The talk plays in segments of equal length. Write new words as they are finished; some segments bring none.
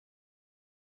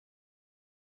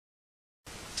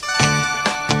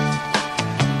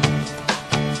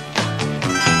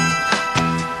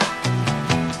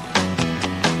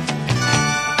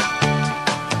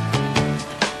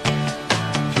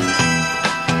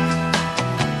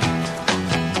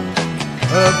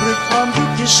Every time you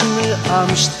kiss me,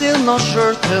 I'm still not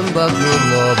certain that you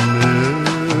love me.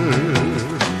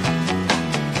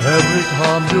 Every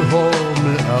time you hold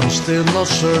me, I'm still not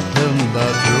certain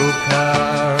that you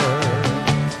care.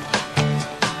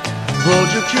 Though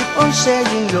you keep on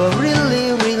saying you really,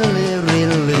 really,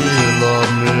 really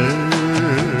love me,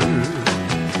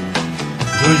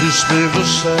 do you speak the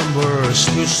same words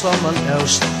to someone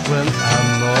else when I'm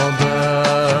not there?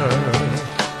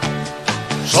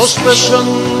 Suspicion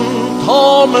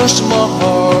torments my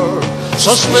heart.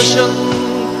 Suspicion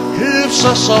keeps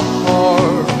us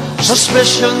apart.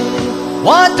 Suspicion,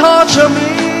 why torture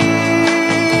me?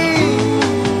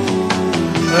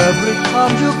 Every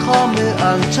time you call me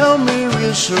and tell me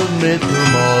we'll soon meet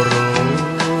tomorrow,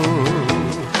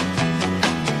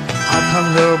 I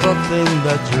can't help but think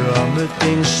that you are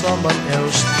meeting someone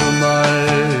else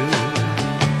tonight.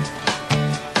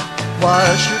 Why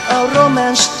should our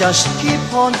romance just keep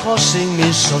on causing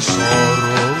me so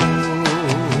sorrow?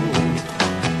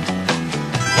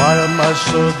 Why am I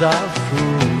so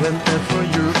doubtful whenever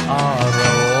you are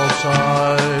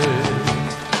outside?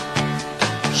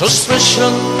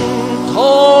 Suspicion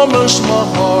torments my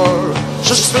heart.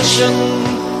 Suspicion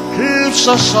keeps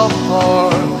us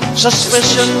apart.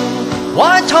 Suspicion,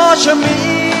 why torture me?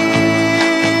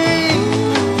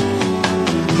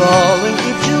 Darling,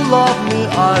 if you love me,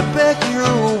 I beg you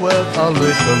wait a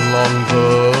little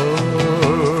longer.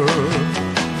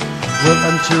 Wait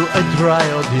until I dry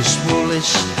all these foolish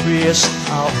fears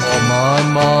out of my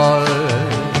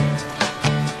mind.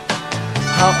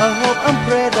 How I hope and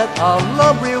pray that our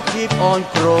love will keep on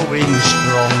growing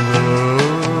stronger.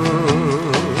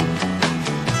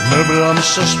 Maybe I'm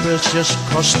suspicious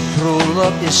 'cause true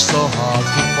love is so hard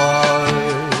to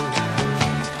find.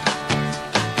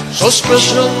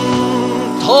 Suspicion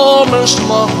torments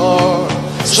my heart.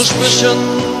 Suspicion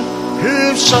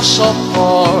keeps us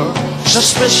apart.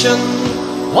 Suspicion,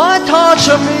 why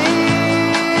torture me?